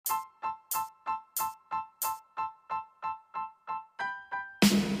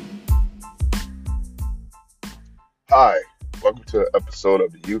Hi, welcome to an episode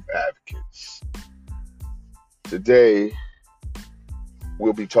of the Youth Advocates. Today,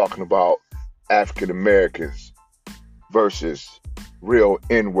 we'll be talking about African Americans versus real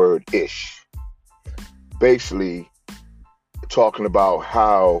N-word ish. Basically, talking about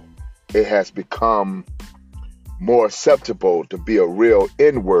how it has become more acceptable to be a real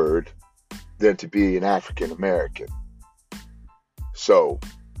N-word than to be an African American. So,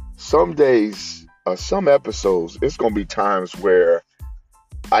 some days, some episodes, it's going to be times where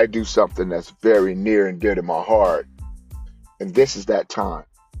I do something that's very near and dear to my heart. And this is that time.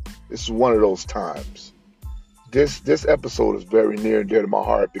 This is one of those times. This episode is very near and dear to my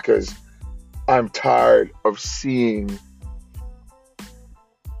heart because I'm tired of seeing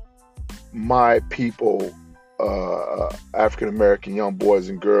my people, African American young boys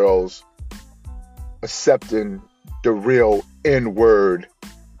and girls, accepting the real N-word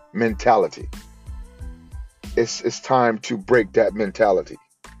mentality. It's time to break that mentality.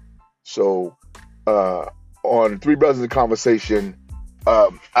 So, on Three Brothers in Conversation,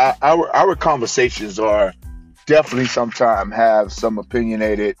 our conversations are definitely sometimes have some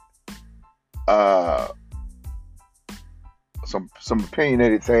opinionated, uh, some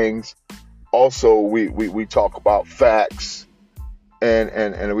opinionated things. Also, we talk about facts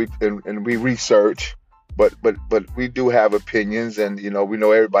and we research, but we do have opinions, and we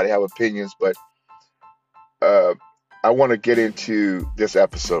know everybody have opinions, but uh, I want to get into this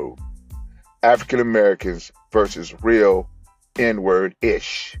episode. African Americans versus real N-word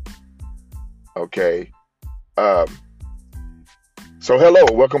ish. Okay. Um, so hello,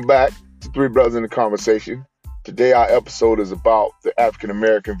 welcome back to Three Brothers in the Conversation. Today our episode is about the African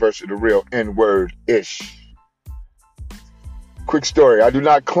American versus the real N-word ish. Quick story. I do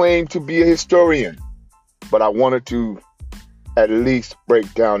not claim to be a historian, but I wanted to at least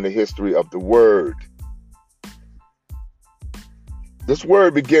break down the history of the word. This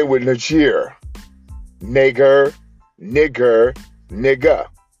word began with Niger. Nigger, nigger, nigga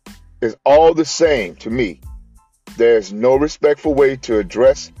is all the same to me. There's no respectful way to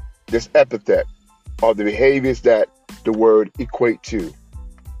address this epithet or the behaviors that the word equate to.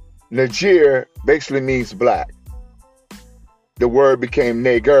 Niger basically means black. The word became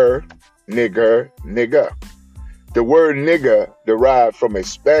nigger, nigger, nigga. The word nigga derived from a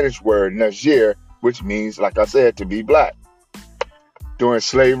Spanish word Niger, which means, like I said, to be black. During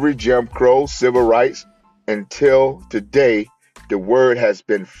slavery, Jim Crow, civil rights, until today, the word has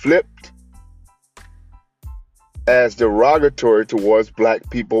been flipped as derogatory towards black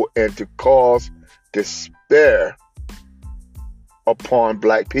people and to cause despair upon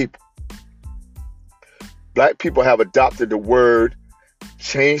black people. Black people have adopted the word,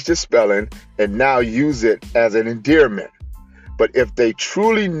 changed the spelling, and now use it as an endearment. But if they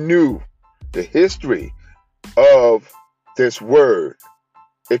truly knew the history of this word,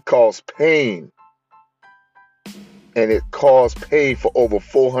 it caused pain. And it caused pain for over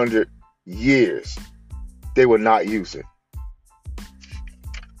 400 years. They would not use it.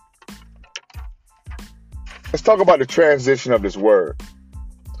 Let's talk about the transition of this word.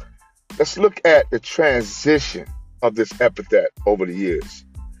 Let's look at the transition of this epithet over the years.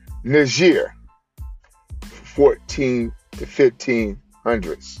 Niger, 14 to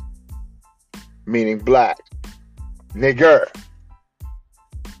 1500s, meaning black. Nigger.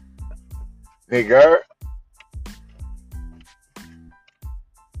 Nigger.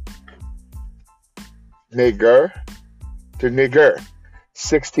 Nigger to nigger,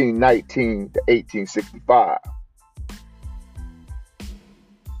 1619 to 1865.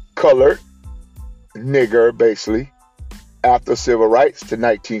 Colored, nigger basically, after civil rights to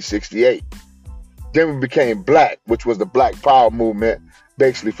 1968. Then we became black, which was the Black Power movement,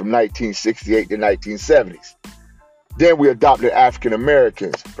 basically from 1968 to 1970s. Then we adopted African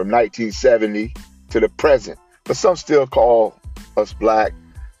Americans from 1970 to the present. But some still call us black,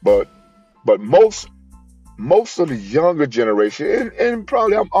 but most of the younger generation, and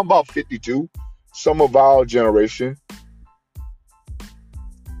probably I'm about 52, some of our generation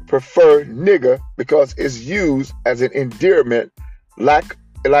prefer nigger because it's used as an endearment, like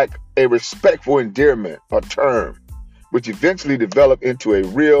a respectful endearment or term, which eventually developed into a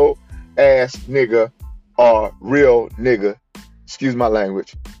real ass nigga or real nigga, excuse my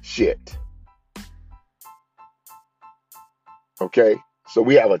language, shit. Okay? So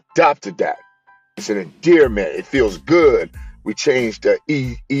we have adopted that. It's an endearment. It feels good. We changed the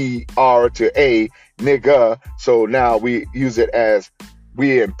E-R to A, nigga. So now we use it as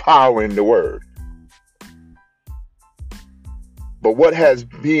we empowering the word. But what has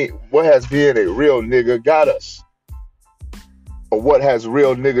being a real nigga got us? Or what has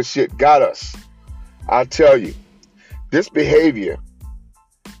real nigga shit got us? I'll tell you. This behavior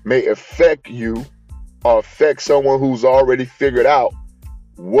may affect you or affect someone who's already figured out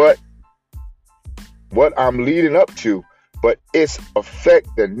what I'm leading up to, but it's affect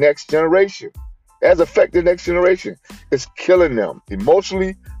the next generation. It has affected the next generation. It's killing them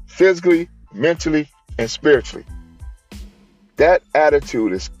emotionally, physically, mentally, and spiritually. That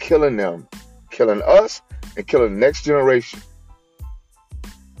attitude is killing them, killing us, and killing the next generation.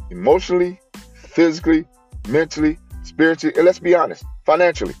 Emotionally, physically, mentally, spiritually, and let's be honest,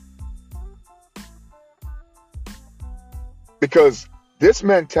 financially. Because this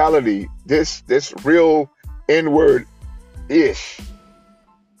mentality, this real inward ish,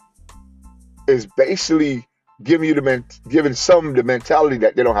 is basically giving some the mentality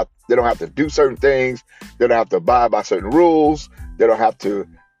that they don't have to do certain things, they don't have to abide by certain rules, they don't have to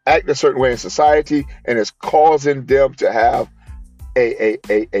act a certain way in society, and it's causing them to have a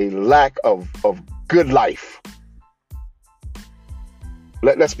lack of good life.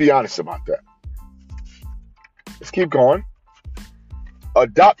 Let's be honest about that. Let's keep going.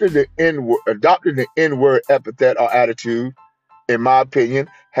 Adopting the N-word epithet or attitude, in my opinion,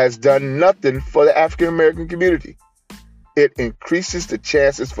 has done nothing for the African American community. It increases the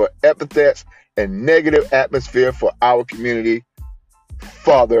chances for epithets and negative atmosphere for our community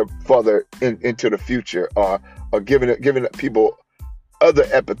further into the future, or giving people other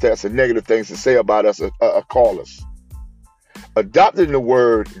epithets and negative things to say about us or call us. Adopting the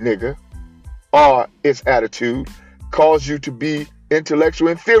word nigger or its attitude cause you to be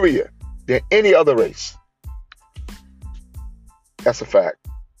intellectually inferior than any other race. That's a fact.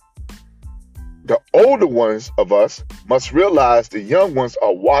 The older ones of us must realize the young ones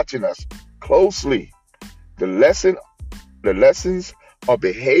are watching us closely. The lessons or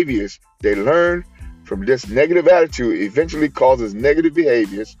behaviors they learn from this negative attitude eventually causes negative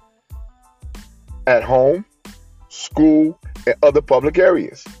behaviors at home, school, and other public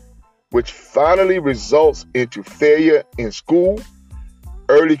areas, which finally results into failure in school,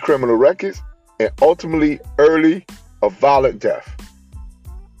 early criminal records, and ultimately early or violent death.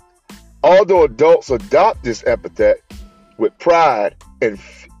 Although adults adopt this epithet with pride and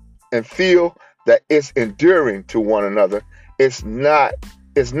feel that it's endearing to one another, it's not.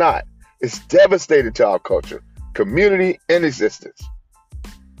 It's devastating to our culture, community, and existence.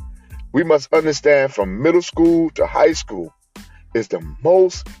 We must understand from middle school to high school is the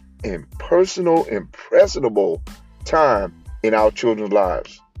most impersonal, impressionable time in our children's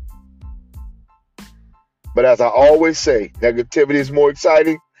lives. But as I always say, negativity is more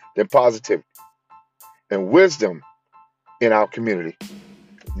exciting than positivity and wisdom in our community.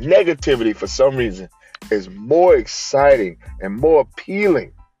 Negativity, for some reason, is more exciting and more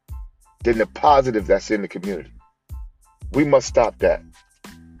appealing than the positive that's in the community. We must stop that.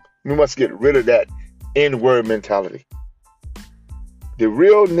 We must get rid of that N-word mentality. The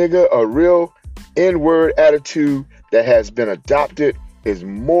real nigger or real N-word attitude that has been adopted is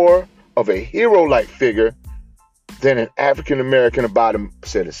more of a hero-like figure than an African-American abiding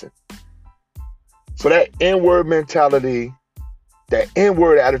citizen. So that N-word mentality, that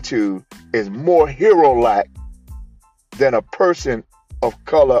N-word attitude is more hero-like than a person of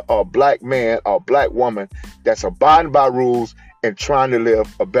color or black man or black woman that's abiding by rules and trying to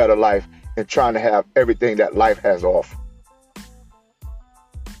live a better life and trying to have everything that life has to offer.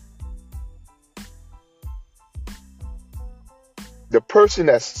 The person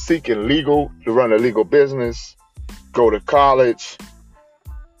that's seeking to run a legal business, go to college,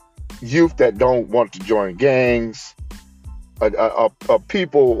 youth that don't want to join gangs,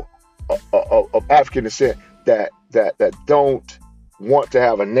 people of African descent that don't want to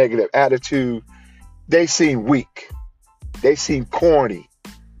have a negative attitude, they seem weak. They seem corny.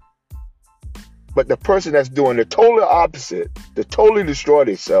 But the person that's doing the total opposite, to totally destroy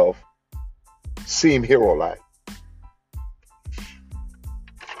themselves, seem hero-like.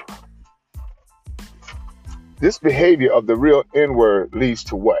 This behavior of the real N-word leads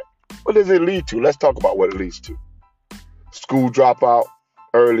to what? What does it lead to? Let's talk about what it leads to. School dropout,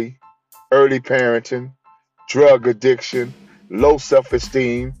 early parenting, drug addiction, low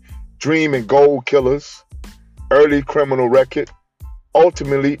self-esteem, dream and goal killers, early criminal record,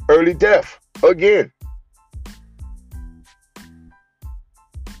 ultimately early death. Again.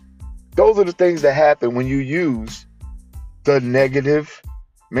 Those are the things that happen when you use the negative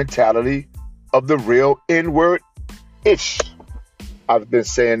mentality of the real N-word ish. I've been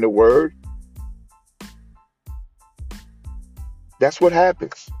saying the word. That's what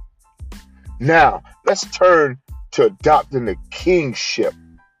happens. Now, let's turn to adopting the kingship,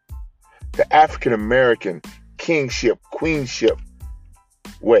 the African American kingship, queenship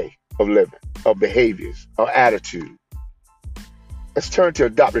way of living, of behaviors, of attitude. Let's turn to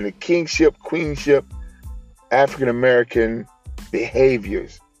adopting the kingship, queenship, African American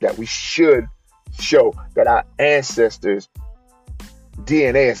behaviors that we should show, that our ancestors'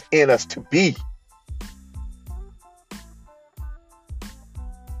 DNA is in us to be.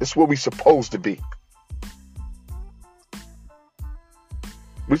 This is what we're supposed to be.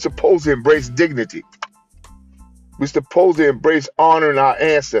 We're supposed to embrace dignity. We're supposed to embrace honoring our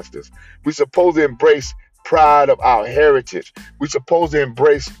ancestors. We're supposed to embrace pride of our heritage. We're supposed to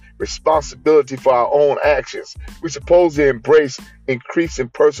embrace responsibility for our own actions. We're supposed to embrace increasing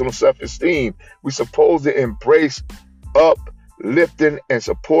personal self-esteem. We're supposed to embrace uplifting and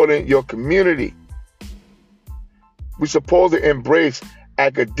supporting your community. We're supposed to embrace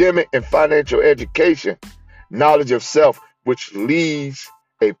academic and financial education, knowledge of self, which leads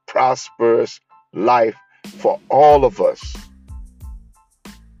a prosperous life for all of us.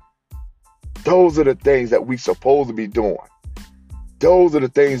 Those are the things that we're supposed to be doing. Those are the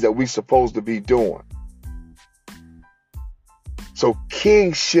things that we're supposed to be doing. So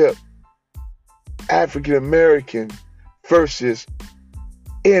kingship, African American versus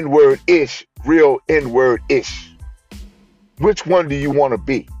N-word-ish, real N-word-ish. Which one do you want to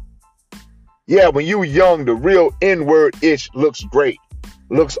be? Yeah, when you were young, the real N-word-ish looks great,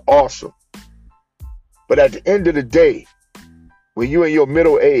 looks awesome. But at the end of the day, when you're in your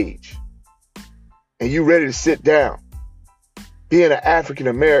middle age and you're ready to sit down, being an African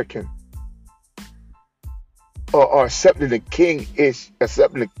American or accepting the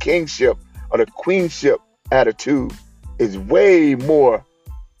accepting the kingship or the queenship attitude is way more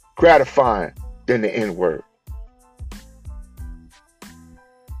gratifying than the N-word.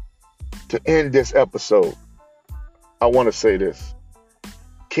 To end this episode, I want to say this.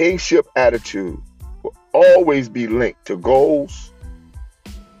 Kingship attitude will always be linked to goals,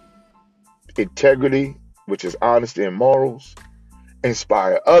 integrity, which is honesty and morals,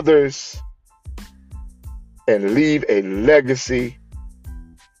 inspire others, and leave a legacy,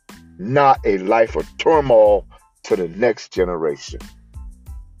 not a life of turmoil to the next generation.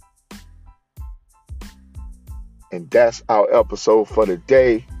 And that's our episode for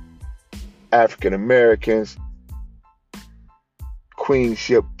today. African Americans,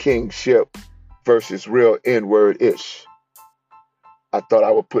 queenship, kingship versus real N-word-ish. I thought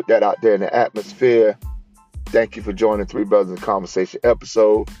I would put that out there in the atmosphere. Thank you for joining Three Brothers in Conversation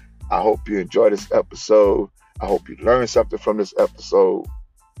episode. I hope you enjoyed this episode. I hope you learned something from this episode.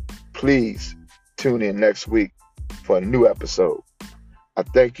 Please tune in next week for a new episode. I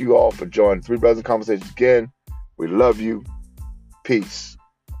thank you all for joining Three Brothers in Conversation again. We love you. Peace.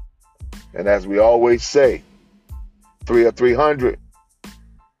 And as we always say, 3 or 300,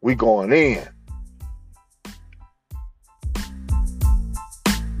 we going in.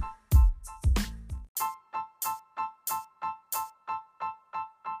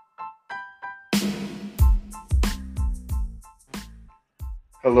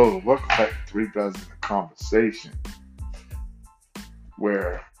 Hello, welcome back to Three Brothers in a Conversation,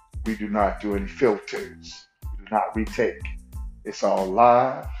 where we do not do any filters. We do not retake. It's all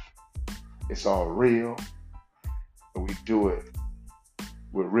live. It's all real. And we do it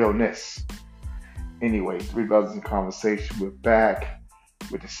with realness. Anyway, Three Brothers in Conversation, we're back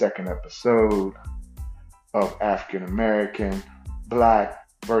with the second episode of African American, Black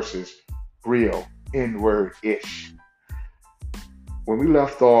versus real N-word-ish. When we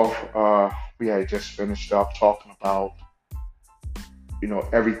left off, we had just finished up talking about,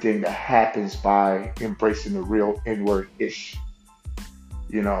 everything that happens by embracing the real N-word-ish,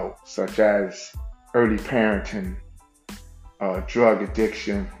 such as early parenting, drug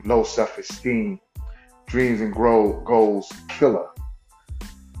addiction, low self-esteem, dreams and goals killer,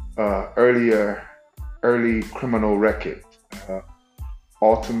 early criminal record,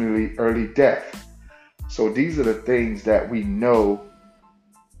 ultimately early death. So these are the things that we know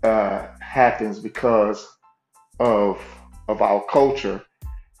happens because of our culture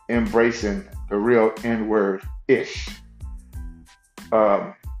embracing the real N-word-ish.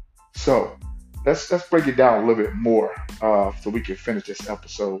 So let's break it down a little bit more so we can finish this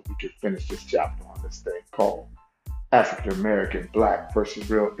episode. We can finish this chapter on this thing called African American, Black versus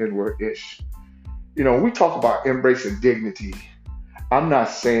real N-word-ish. When we talk about embracing dignity, I'm not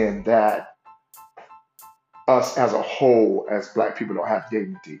saying that us as a whole, as Black people, don't have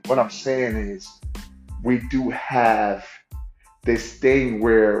dignity. What I'm saying is we do have this thing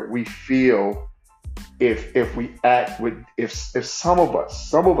where we feel if we act with, if some of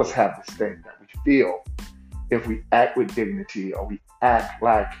us have this thing that we feel if we act with dignity, or we act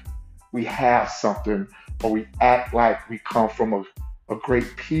like we have something, or we act like we come from a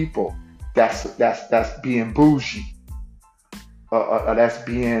great people, that's being bougie. that's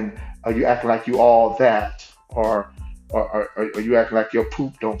being you acting like you all that, or you acting like your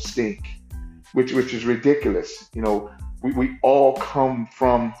poop don't stink, which is ridiculous. We all come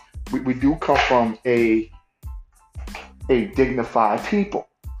from we do come from a dignified people.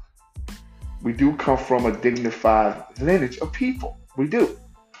 We do come from a dignified lineage of people. We do.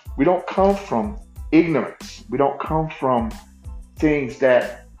 We don't come from ignorance. We don't come from things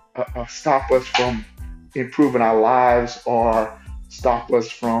that stop us from improving our lives or stop us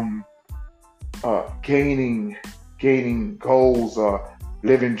from gaining goals or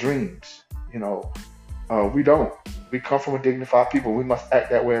living dreams. We don't. We come from a dignified people. We must act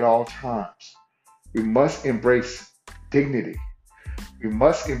that way at all times. We must embrace dignity. We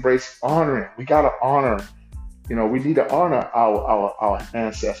must embrace honoring. We gotta honor. We need to honor our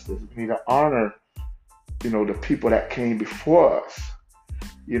ancestors. We need to honor the people that came before us.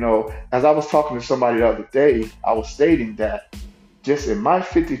 As I was talking to somebody the other day, I was stating that just in my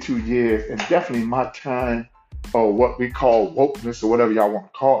 52 years, and definitely my time, or what we call wokeness, or whatever y'all want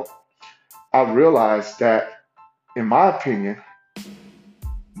to call it, I realized that, in my opinion,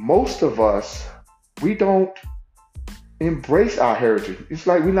 most of us, we don't embrace our heritage. It's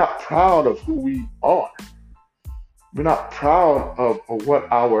like we're not proud of who we are. We're not proud of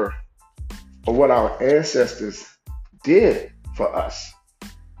what our ancestors did for us.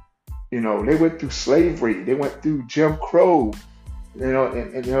 They went through slavery, they went through Jim Crow,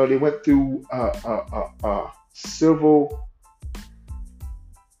 and they went through civil.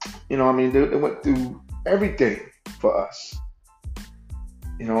 They went through everything for us.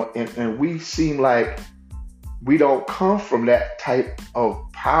 And we seem like we don't come from that type of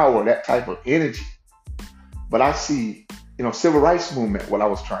power, that type of energy. But I see, civil rights movement, what I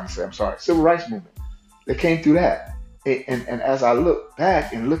was trying to say, I'm sorry, civil rights movement, they came through that. And as I look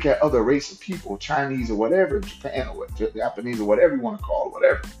back and look at other race of people, Chinese or whatever, Japan or Japanese or whatever you want to call it,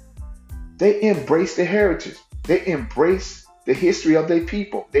 whatever, they embrace their heritage. They embrace the history of their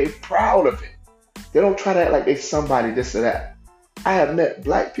people. They're proud of it. They don't try to act like they're somebody this or that. I have met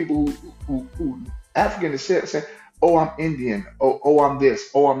black people who African descent say, oh, I'm Indian, oh, I'm this,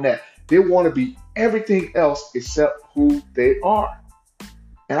 oh, I'm that. They want to be everything else except who they are.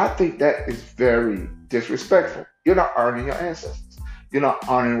 And I think that is very disrespectful. You're not honoring your ancestors. You're not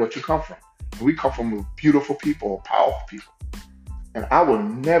honoring what you come from. And we come from beautiful people, powerful people. And I will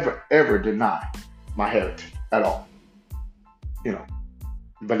never, ever deny my heritage at all. You know,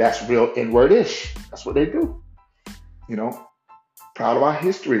 but that's real inward-ish. That's what they do. You know, proud of our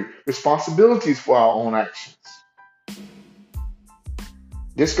history, responsibilities for our own actions.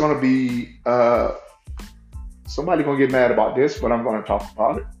 This gonna be somebody gonna get mad about this, but I'm gonna talk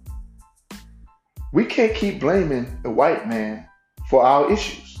about it. We can't keep blaming the white man for our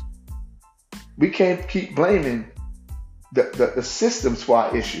issues. We can't keep blaming the systems for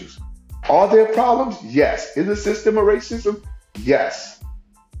our issues. Are there problems? Yes. Is the system of racism? Yes.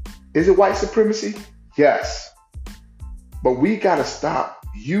 Is it white supremacy? Yes. But we gotta stop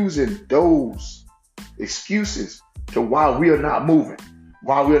using those excuses to why we are not moving,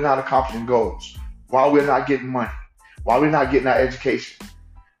 why we're not accomplishing goals, why we're not getting money, why we're not getting our education.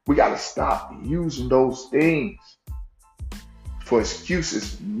 We got to stop using those things for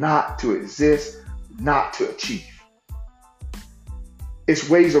excuses not to exist, not to achieve. It's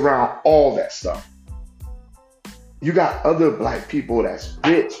ways around all that stuff. You got other black people that's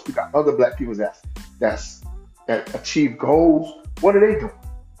rich. You got other black people that achieve goals. What are they doing?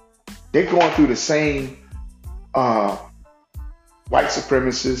 They're going through the same white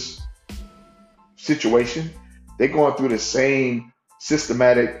supremacist situation. They're going through the same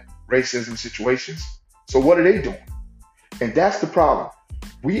systematic racism situations. So what are they doing? And that's the problem.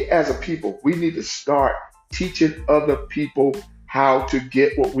 We as a people, we need to start teaching other people how to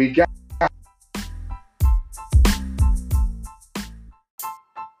get what we got.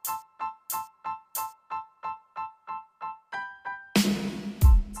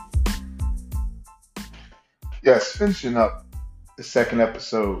 Yes, finishing up the second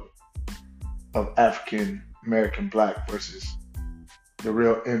episode of African American Black versus the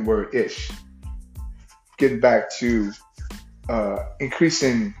real N-word ish. Getting back to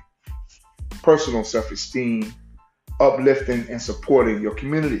increasing personal self-esteem, uplifting and supporting your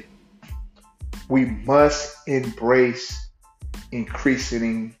community. We must embrace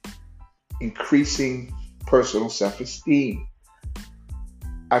increasing personal self-esteem.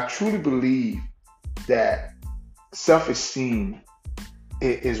 I truly believe that self-esteem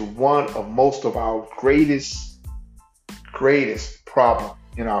is one of most of our greatest problem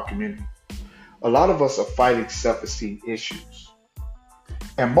in our community. A lot of us are fighting self-esteem issues.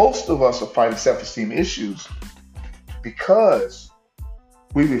 And most of us are fighting self-esteem issues because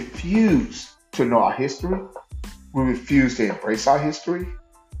we refuse to know our history, we refuse to embrace our history,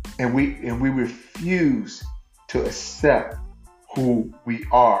 and we refuse to accept who we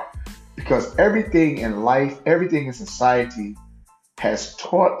are. Because everything in life, everything in society has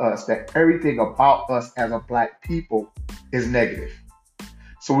taught us that everything about us as a black people is negative.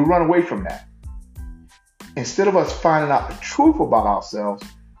 So we run away from that. Instead of us finding out the truth about ourselves,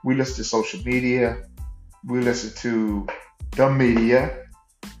 we listen to social media, we listen to the media,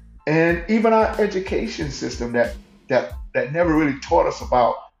 and even our education system that never really taught us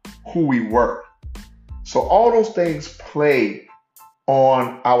about who we were. So all those things play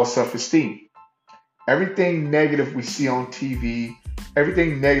on our self-esteem. Everything negative we see on TV,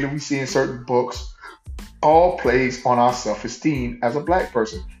 everything negative we see in certain books, all plays on our self-esteem as a black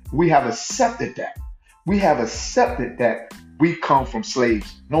person. We have accepted that. We have accepted that we come from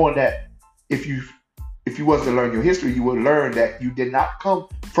slaves, knowing that if you was to learn your history, you would learn that you did not come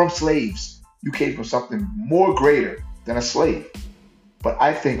from slaves. You came from something more greater than a slave. But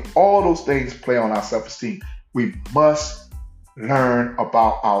I think all those things play on our self-esteem. We must learn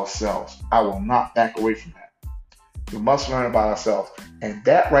about ourselves. I will not back away from that. We must learn about ourselves. And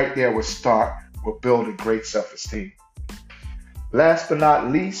that right there will start with building great self-esteem. Last but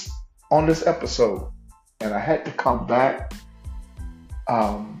not least, on this episode, and I had to come back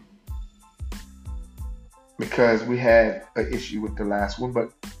because we had an issue with the last one,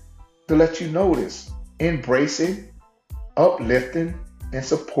 but to let you know this, embracing, uplifting, and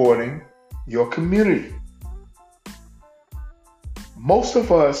supporting your community. Most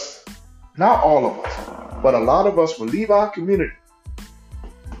of us, not all of us, but a lot of us will leave our community,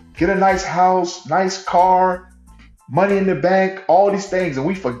 get a nice house, nice car, money in the bank, all these things, and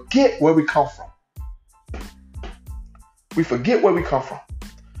we forget where we come from. We forget where we come from.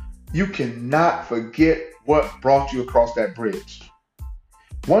 You cannot forget what brought you across that bridge.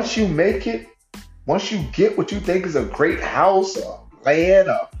 Once you make it, once you get what you think is a great house or land,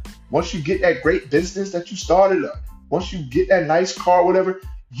 or once you get that great business that you started, or once you get that nice car, whatever,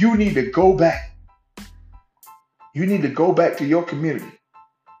 you need to go back. You need to go back to your community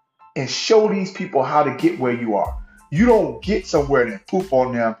and show these people how to get where you are. You don't get somewhere and poop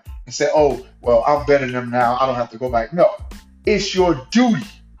on them and say, oh, well, I'm better than them now, I don't have to go back. No, it's your duty.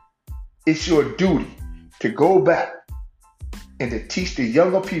 It's your duty to go back and to teach the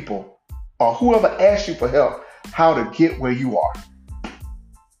younger people or whoever asks you for help how to get where you are.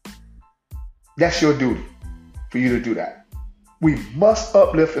 That's your duty for you to do that. We must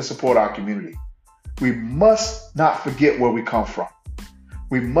uplift and support our community. We must not forget where we come from.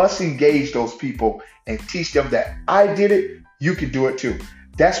 We must engage those people and teach them that I did it, you can do it too.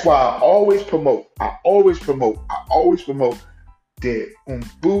 That's why I always promote the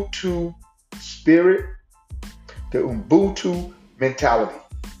Ubuntu spirit, the Ubuntu mentality.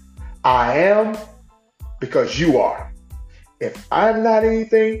 I am because you are. If I'm not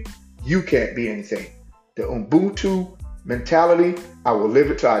anything, you can't be anything. The Ubuntu mentality, I will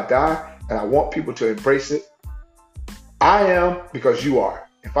live it till I die, and I want people to embrace it. I am because you are.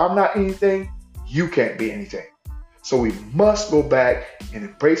 If I'm not anything, you can't be anything. So we must go back and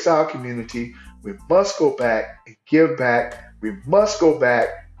embrace our community. We must go back and give back. We must go back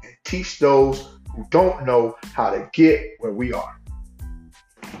and teach those who don't know how to get where we are.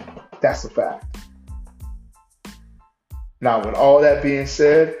 That's a fact. Now, with all that being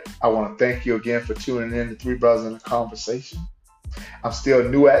said, I want to thank you again for tuning in to Three Brothers in a Conversation. I'm still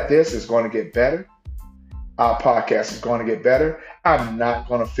new at this. It's going to get better. Our podcast is going to get better. I'm not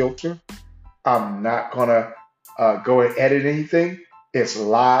going to filter. I'm not going to go and edit anything. It's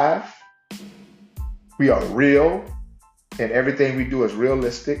live. We are real. And everything we do is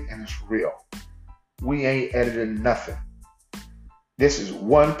realistic and it's real. We ain't editing nothing. This is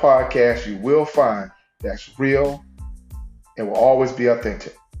one podcast you will find that's real and will always be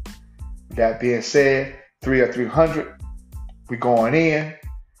authentic. With that being said, 3 or 300, we going in.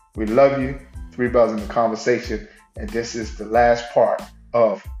 We love you. Three Brothers in the Conversation. And this is the last part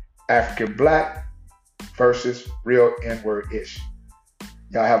of African Black versus Real N-Word-ish.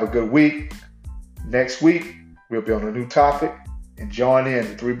 Y'all have a good week. Next week, we'll be on a new topic. And join in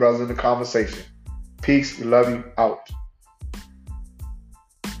the Three Brothers in the Conversation. Peace. We love you. Out.